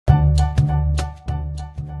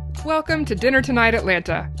Welcome to Dinner Tonight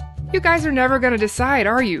Atlanta. You guys are never going to decide,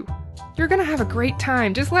 are you? You're going to have a great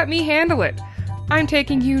time, just let me handle it. I'm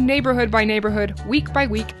taking you neighborhood by neighborhood, week by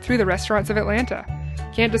week, through the restaurants of Atlanta.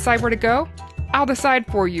 Can't decide where to go? I'll decide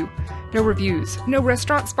for you. No reviews, no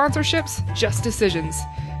restaurant sponsorships, just decisions.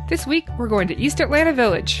 This week, we're going to East Atlanta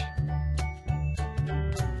Village.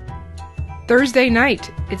 Thursday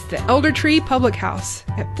night, it's the Elder Tree Public House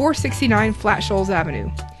at 469 Flat Shoals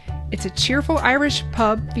Avenue. It's a cheerful Irish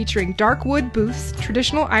pub featuring dark wood booths,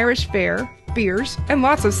 traditional Irish fare, beers, and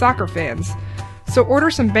lots of soccer fans. So order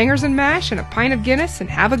some bangers and mash and a pint of Guinness and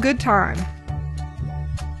have a good time.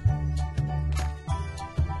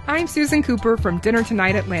 I'm Susan Cooper from Dinner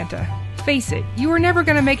Tonight Atlanta. Face it, you are never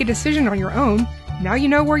going to make a decision on your own. Now you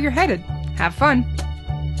know where you're headed. Have fun!